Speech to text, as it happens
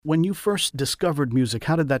When you first discovered music,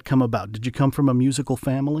 how did that come about? Did you come from a musical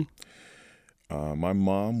family? My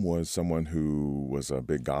mom was someone who was a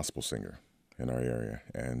big gospel singer in our area,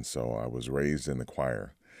 and so I was raised in the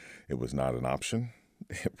choir. It was not an option.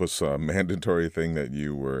 It was a mandatory thing that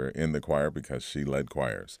you were in the choir because she led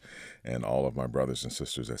choirs, and all of my brothers and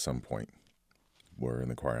sisters at some point were in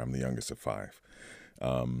the choir. I'm the youngest of five.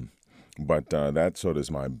 Um, but that sort of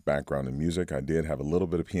is my background in music. I did have a little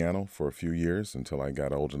bit of piano for a few years until I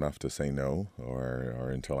got old enough to say no,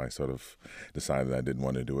 or until I sort of decided I didn't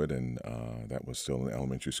want to do it, and that was still in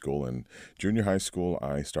elementary school. And junior high school,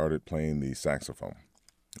 I started playing the saxophone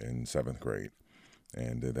in seventh grade,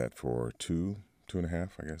 and did that for two and a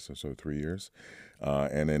half, I guess, or so 3 years.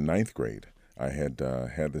 And in ninth grade, I had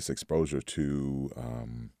this exposure to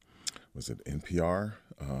was it NPR?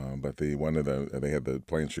 But they had the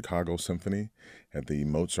playing Chicago Symphony, had the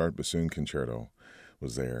Mozart bassoon concerto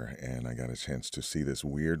was there, and I got a chance to see this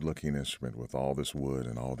weird looking instrument with all this wood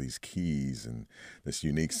and all these keys and this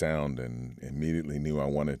unique sound, and immediately knew I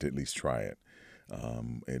wanted to at least try it.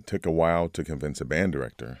 It took a while to convince a band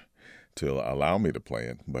director to allow me to play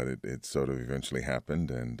it, but it sort of eventually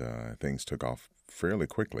happened, and things took off fairly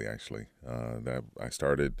quickly, actually. That I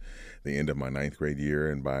started the end of my ninth grade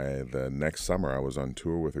year, and by the next summer, I was on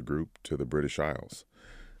tour with a group to the British Isles,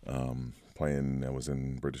 playing. I was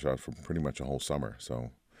in British Isles for pretty much a whole summer,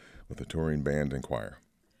 so with a touring band and choir.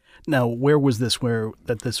 Now, where was this, where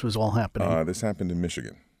that this was all happening? This happened in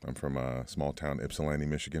Michigan. I'm from a small town, Ypsilanti,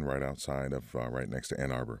 Michigan, right outside of, right next to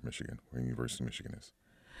Ann Arbor, Michigan, where University of Michigan is.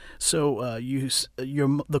 So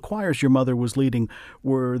the choirs your mother was leading,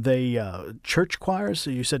 were they church choirs?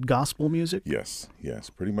 You said gospel music? Yes,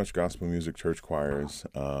 pretty much gospel music, church choirs,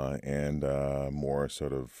 and more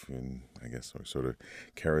sort of, I guess, sort of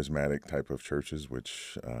charismatic type of churches,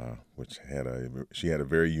 which she had a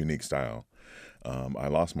very unique style. I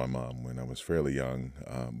lost my mom when I was fairly young,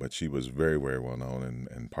 but she was very, very well known,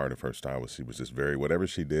 and part of her style was she was just whatever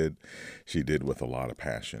she did with a lot of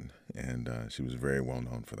passion, and she was very well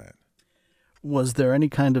known for that. Was there any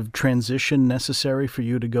kind of transition necessary for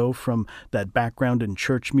you to go from that background in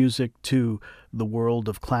church music to the world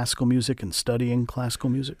of classical music and studying classical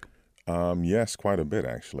music? Yes, quite a bit,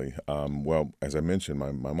 actually. Well, as I mentioned,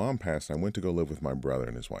 my mom passed, and I went to go live with my brother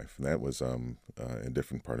and his wife. And that was in a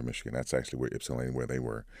different part of Michigan. That's actually where Ypsilanti, where they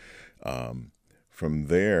were. From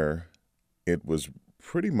there, it was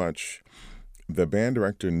pretty much the band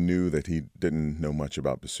director knew that he didn't know much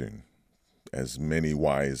about bassoon, as many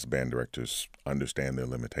wise band directors understand their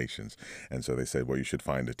limitations. And so they said, well, you should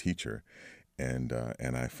find a teacher. And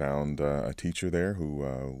I found a teacher there who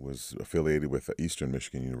was affiliated with Eastern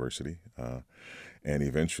Michigan University, and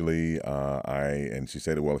eventually and she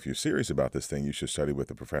said, well, if you're serious about this thing, you should study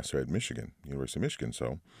with a professor at University of Michigan.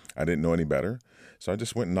 So I didn't know any better, so I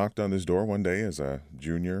just went and knocked on his door one day as a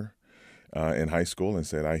junior in high school and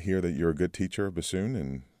said, I hear that you're a good teacher of bassoon,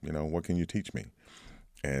 and what can you teach me?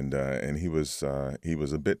 And he was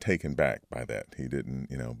a bit taken back by that. He didn't,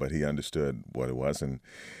 but he understood what it was, and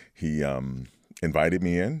he invited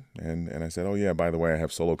me in, and I said, oh yeah, by the way, I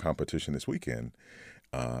have solo competition this weekend.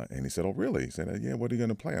 And he said, oh really? He said, yeah, what are you going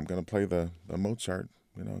to play? I'm going to play the Mozart,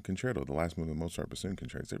 concerto, the last movement of the Mozart bassoon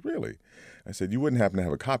concerto. He said, really? I said, you wouldn't happen to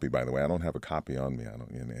have a copy, by the way. I don't have a copy on me. I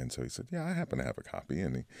don't. And so he said, yeah, I happen to have a copy,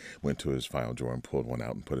 and he went to his file drawer and pulled one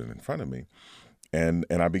out and put it in front of me, and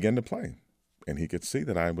I began to play. And he could see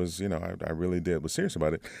that I was, I really was serious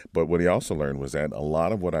about it. But what he also learned was that a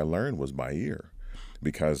lot of what I learned was by ear,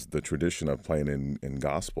 because the tradition of playing in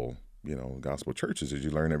gospel, gospel churches is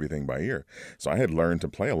you learn everything by ear. So I had learned to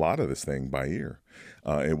play a lot of this thing by ear.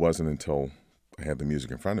 It wasn't until I had the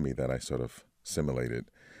music in front of me that I sort of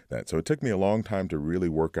simulated that. So it took me a long time to really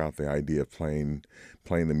work out the idea of playing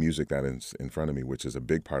the music that is in front of me, which is a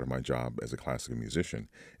big part of my job as a classical musician,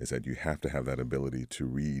 is that you have to have that ability to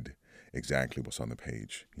read exactly what's on the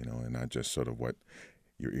page, and not just sort of what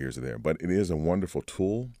your ears are there. But it is a wonderful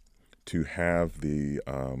tool to have your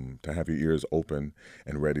ears open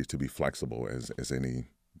and ready to be flexible as any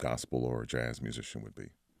gospel or jazz musician would be.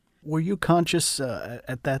 Were you conscious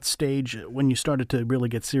at that stage, when you started to really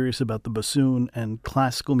get serious about the bassoon and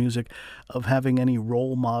classical music, of having any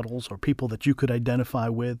role models or people that you could identify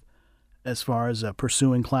with as far as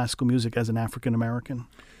pursuing classical music as an African American?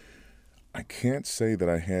 I can't say that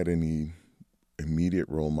I had any immediate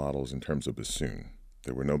role models in terms of bassoon.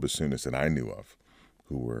 There were no bassoonists that I knew of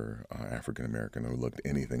who were African American who looked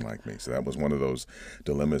anything like me. So that was one of those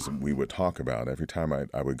dilemmas we would talk about. Every time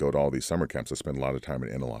I would go to all these summer camps, I spent a lot of time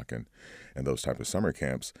at Interlochen and those type of summer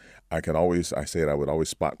camps, I would always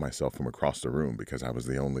spot myself from across the room because I was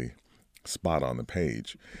the only spot on the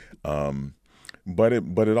page. But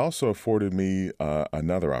it also afforded me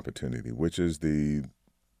another opportunity, which is the,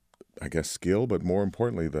 I guess, skill, but more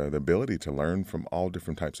importantly, the ability to learn from all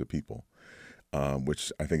different types of people,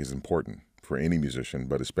 which I think is important for any musician,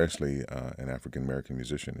 but especially an African American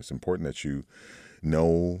musician. It's important that you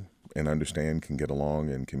know and understand, can get along,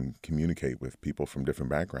 and can communicate with people from different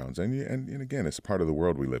backgrounds. And again, it's part of the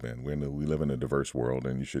world we live in. We live in a diverse world,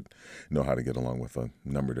 and you should know how to get along with a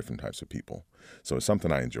number of different types of people. So it's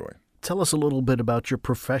something I enjoy. Tell us a little bit about your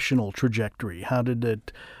professional trajectory. How did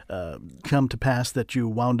it come to pass that you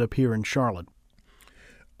wound up here in Charlotte?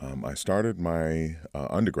 I started my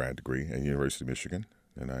undergrad degree at University of Michigan,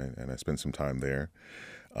 and I spent some time there.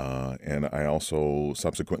 And I also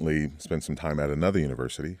subsequently spent some time at another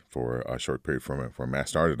university for a short period.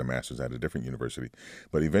 Started a master's at a different university,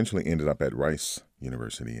 but eventually ended up at Rice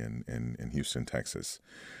University in Houston, Texas,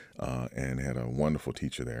 and had a wonderful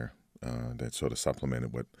teacher there that sort of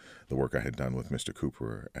supplemented what the work I had done with Mr.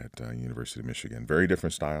 Cooper at University of Michigan. Very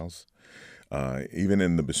different styles. Even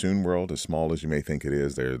in the bassoon world, as small as you may think it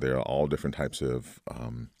is, there are all different types of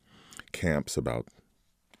camps about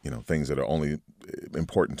things that are only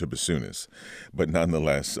important to bassoonists. But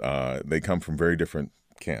nonetheless, they come from very different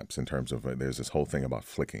camps in terms of, there's this whole thing about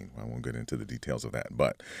flicking. I won't get into the details of that.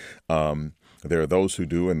 But there are those who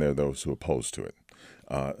do, and there are those who oppose to it.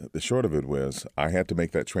 The short of it was I had to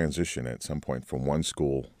make that transition at some point from one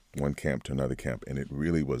school, one camp to another camp. And it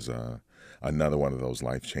really was another one of those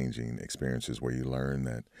life-changing experiences where you learn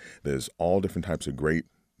that there's all different types of great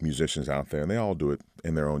musicians out there, and they all do it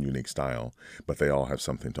in their own unique style, but they all have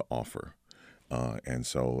something to offer. And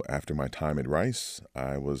so after my time at Rice,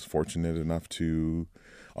 I was fortunate enough to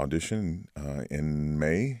audition in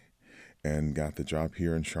May and got the job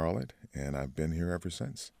here in Charlotte, and I've been here ever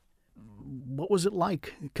since. What was it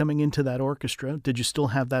like coming into that orchestra? Did you still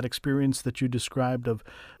have that experience that you described of,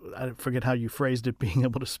 I forget how you phrased it, being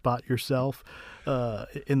able to spot yourself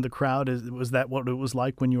in the crowd? Was that what it was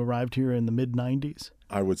like when you arrived here in the mid-'90s?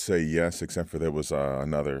 I would say yes, except for there was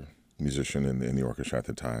another musician in the orchestra at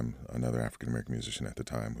the time, another African-American musician at the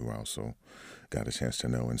time, who I also got a chance to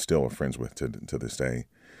know and still are friends with to this day.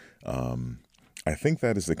 I think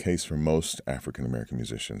that is the case for most African-American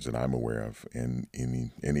musicians that I'm aware of in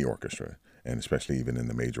any orchestra, and especially even in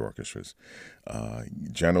the major orchestras.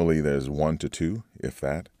 Generally, there's 1 to 2, if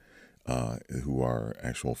that, who are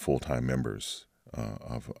actual full-time members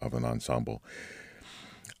of an ensemble.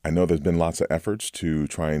 I know there's been lots of efforts to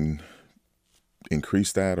try and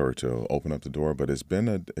increase that or to open up the door, but it's been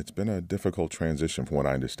a difficult transition from what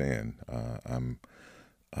I understand.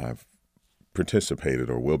 I've participated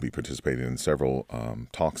or will be participating in several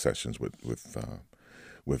talk sessions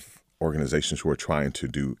with organizations who are trying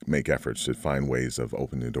to make efforts to find ways of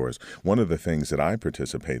opening the doors. One of the things that I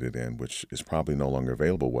participated in, which is probably no longer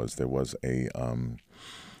available, was there was an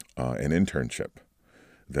internship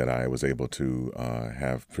that I was able to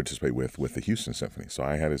participate with the Houston Symphony. So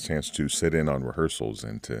I had a chance to sit in on rehearsals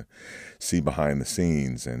and to see behind the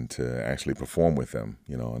scenes and to actually perform with them,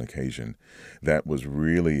 on occasion. That was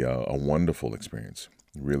really a wonderful experience,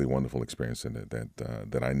 really wonderful experience, and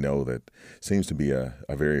that I know that seems to be a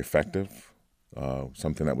very effective,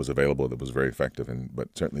 something that was available that was very effective,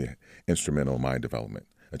 but certainly instrumental in my development.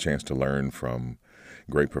 A chance to learn from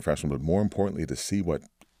great professionals, but more importantly, to see what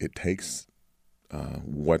it takes,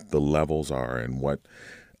 what the levels are, and what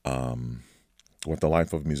the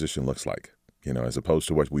life of a musician looks like, as opposed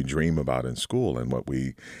to what we dream about in school and what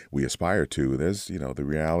we aspire to. There's, the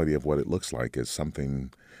reality of what it looks like is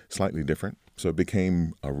something slightly different. So it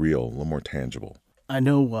became a little more tangible. I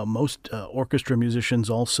know most orchestra musicians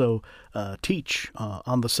also teach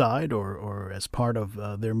on the side or as part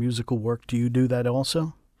of their musical work. Do you do that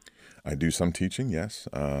also? I do some teaching, yes.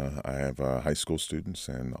 I have high school students,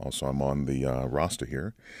 and also I'm on the roster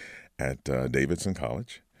here at Davidson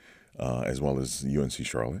College, as well as UNC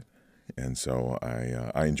Charlotte. And so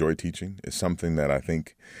I enjoy teaching. It's something that I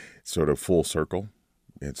think sort of full circle.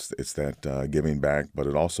 It's that giving back, but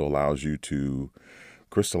it also allows you to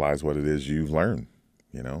crystallize what it is you've learned.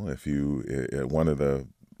 One of the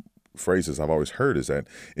phrases I've always heard is that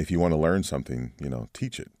if you want to learn something,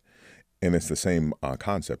 teach it. And it's the same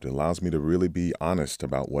concept. It allows me to really be honest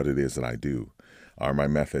about what it is that I do. Are my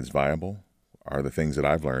methods viable? Are the things that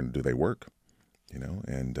I've learned, do they work?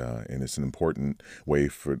 And it's an important way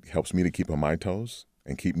helps me to keep on my toes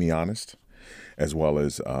and keep me honest, as well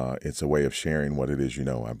as it's a way of sharing what it is you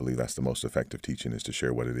know. I believe that's the most effective teaching, is to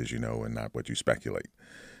share what it is you know and not what you speculate.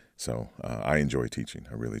 So I enjoy teaching.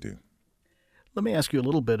 I really do. Let me ask you a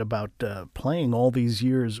little bit about playing all these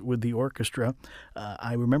years with the orchestra.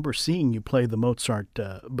 I remember seeing you play the Mozart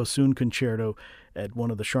bassoon concerto at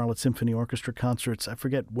one of the Charlotte Symphony Orchestra concerts. I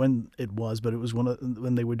forget when it was, but it was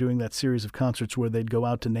when they were doing that series of concerts where they'd go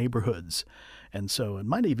out to neighborhoods. And so it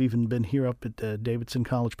might have even been here up at Davidson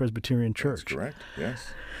College Presbyterian Church. That's correct,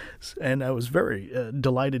 yes. And I was very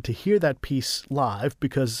delighted to hear that piece live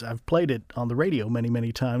because I've played it on the radio many,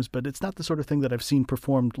 many times, but it's not the sort of thing that I've seen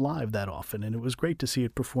performed live that often, and it was great to see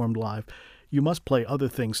it performed live. You must play other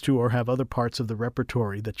things, too, or have other parts of the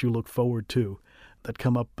repertory that you look forward to that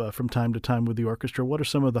come up from time to time with the orchestra. What are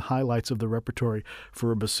some of the highlights of the repertory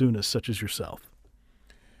for a bassoonist such as yourself?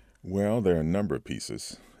 Well, there are a number of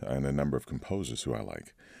pieces and a number of composers who I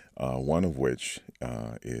like, one of which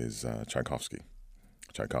is Tchaikovsky.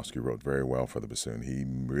 Tchaikovsky wrote very well for the bassoon. He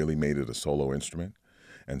really made it a solo instrument.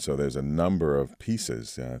 And so there's a number of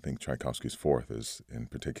pieces. I think Tchaikovsky's Fourth is, in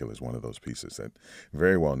particular, is one of those pieces that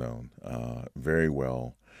very well known, very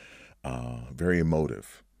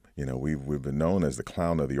emotive. You know, we've been known as the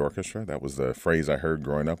clown of the orchestra. That was the phrase I heard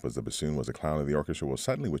growing up, was the bassoon was the clown of the orchestra. Well,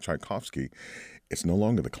 suddenly with Tchaikovsky, it's no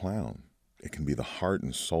longer the clown. It can be the heart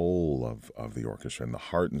and soul of the orchestra and the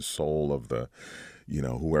heart and soul of the,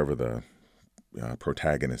 whoever the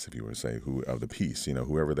protagonist, if you were to say, of the piece,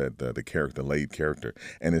 whoever the character, the lead character.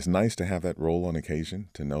 And it's nice to have that role on occasion,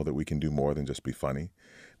 to know that we can do more than just be funny.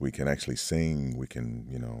 We can actually sing, we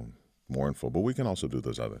can, mournful, but we can also do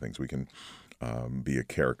those other things. We can be a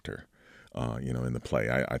character, in the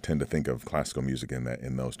play. I tend to think of classical music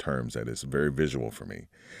in those terms, that it's very visual for me,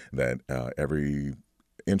 that every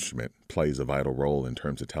instrument plays a vital role in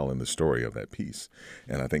terms of telling the story of that piece.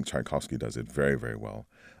 And I think Tchaikovsky does it very, very well.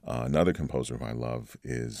 Another composer who I love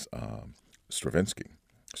is Stravinsky.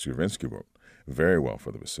 Stravinsky wrote very well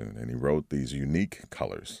for the bassoon, and he wrote these unique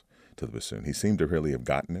colors to the bassoon. He seemed to really have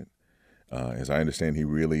gotten it. As I understand, he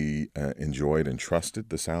really enjoyed and trusted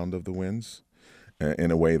the sound of the winds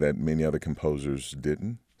in a way that many other composers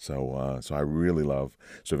didn't. So I really love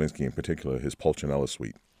Stravinsky, in particular. His Pulcinella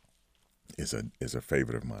Suite is a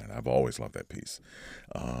favorite of mine. I've always loved that piece.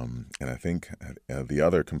 And I think the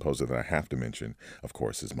other composer that I have to mention, of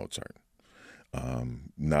course, is Mozart.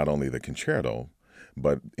 Not only the concerto,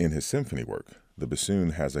 but in his symphony work, the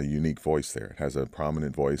bassoon has a unique voice there. It has a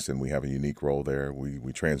prominent voice, and we have a unique role there.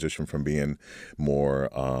 We transition from being more,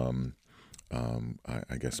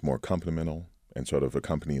 I guess, more accompanimental and sort of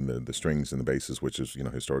accompanying the strings and the basses, which is,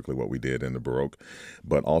 historically what we did in the Baroque,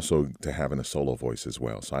 but also to having a solo voice as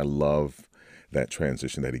well. So I love that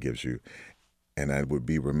transition that he gives you. And I would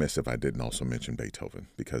be remiss if I didn't also mention Beethoven,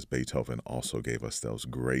 because Beethoven also gave us those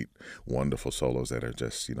great, wonderful solos that are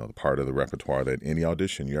just, the part of the repertoire that any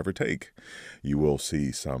audition you ever take, you will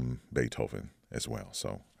see some Beethoven as well.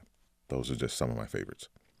 So those are just some of my favorites.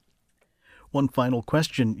 One final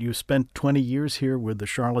question. You spent 20 years here with the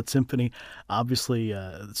Charlotte Symphony. Obviously,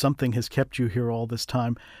 something has kept you here all this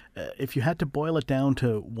time. If you had to boil it down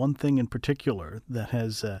to one thing in particular that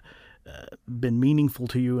has been meaningful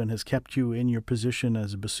to you and has kept you in your position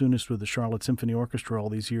as a bassoonist with the Charlotte Symphony Orchestra all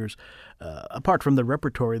these years, apart from the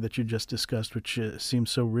repertory that you just discussed, which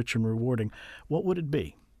seems so rich and rewarding, what would it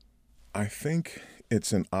be? I think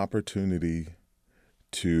it's an opportunity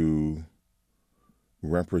to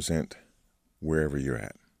represent wherever you're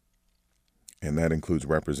at. And that includes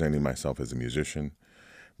representing myself as a musician,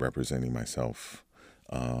 representing myself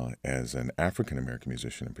as an African-American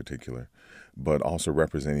musician in particular, but also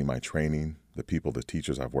representing my training, the people, the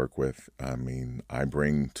teachers I've worked with. I mean, I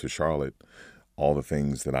bring to Charlotte all the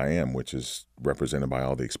things that I am, which is represented by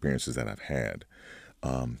all the experiences that I've had.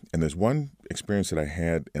 And there's one experience that I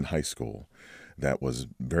had in high school that was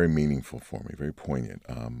very meaningful for me, very poignant.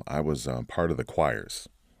 I was part of the choirs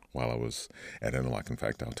while I was at Interlock. In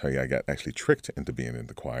fact, I'll tell you, I got actually tricked into being in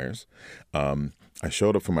the choirs. I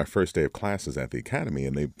showed up for my first day of classes at the academy,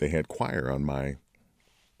 and they had choir on my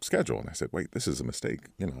schedule. And I said, wait, this is a mistake.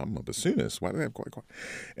 I'm a bassoonist. Why do they have choir?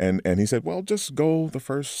 And he said, well, just go the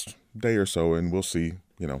first day or so, and we'll see,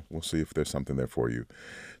 we'll see if there's something there for you.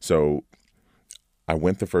 So I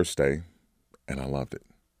went the first day, and I loved it.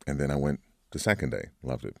 And then I went the second day,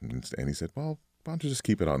 loved it. And he said, well, why don't you just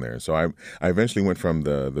keep it on there? So I eventually went from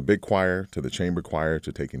the big choir to the chamber choir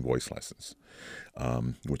to taking voice lessons,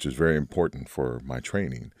 which is very important for my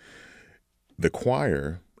training. The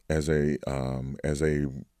choir, as a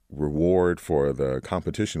reward for the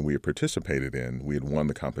competition we had participated in, we had won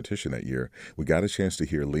the competition that year, we got a chance to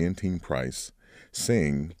hear Leontine Price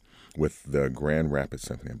sing with the Grand Rapids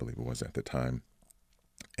Symphony, I believe it was at the time.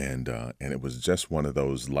 And it was just one of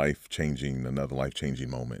those another life-changing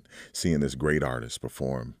moment, seeing this great artist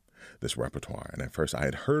perform this repertoire. And at first I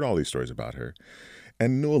had heard all these stories about her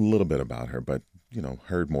and knew a little bit about her, but,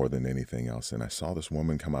 heard more than anything else. And I saw this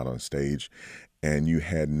woman come out on stage, and you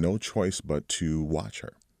had no choice but to watch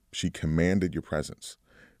her. She commanded your presence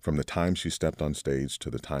from the time she stepped on stage to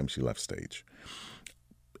the time she left stage.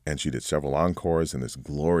 And she did several encores, and this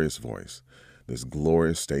glorious voice, this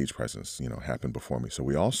glorious stage presence, happened before me. So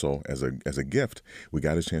we also, as a gift, we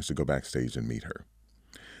got a chance to go backstage and meet her.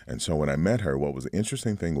 And so when I met her, what was the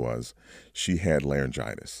interesting thing was she had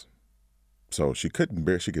laryngitis. So she could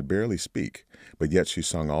barely speak, but yet she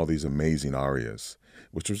sung all these amazing arias,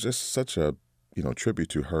 which was just such a tribute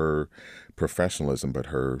to her professionalism, but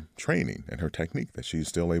her training and her technique that she's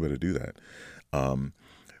still able to do that.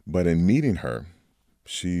 But in meeting her,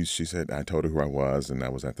 she said, I told her who I was, and I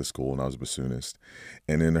was at the school, and I was a bassoonist.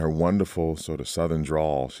 And in her wonderful sort of southern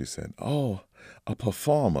drawl, she said, "Oh, a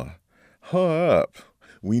performer. Hurry up.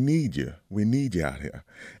 We need you. We need you out here."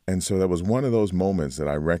 And so that was one of those moments that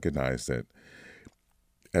I recognized that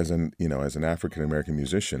as an African American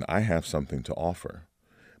musician, I have something to offer,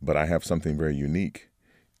 but I have something very unique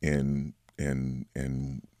in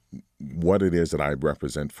what it is that I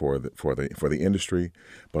represent for the industry,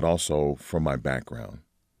 but also from my background.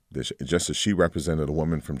 Just as she represented a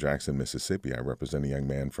woman from Jackson, Mississippi, I represent a young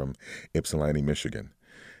man from Ypsilanti, Michigan.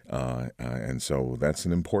 And so that's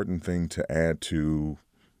an important thing to add to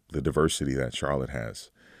the diversity that Charlotte has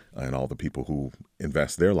and all the people who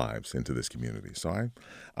invest their lives into this community. So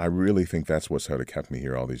I really think that's what's sort of kept me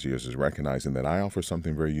here all these years, is recognizing that I offer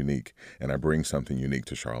something very unique and I bring something unique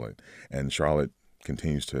to Charlotte. And Charlotte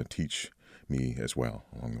continues to teach me as well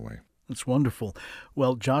along the way. That's wonderful.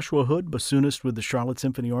 Well, Joshua Hood, bassoonist with the Charlotte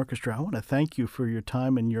Symphony Orchestra, I want to thank you for your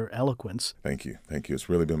time and your eloquence. Thank you. Thank you. It's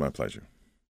really been my pleasure.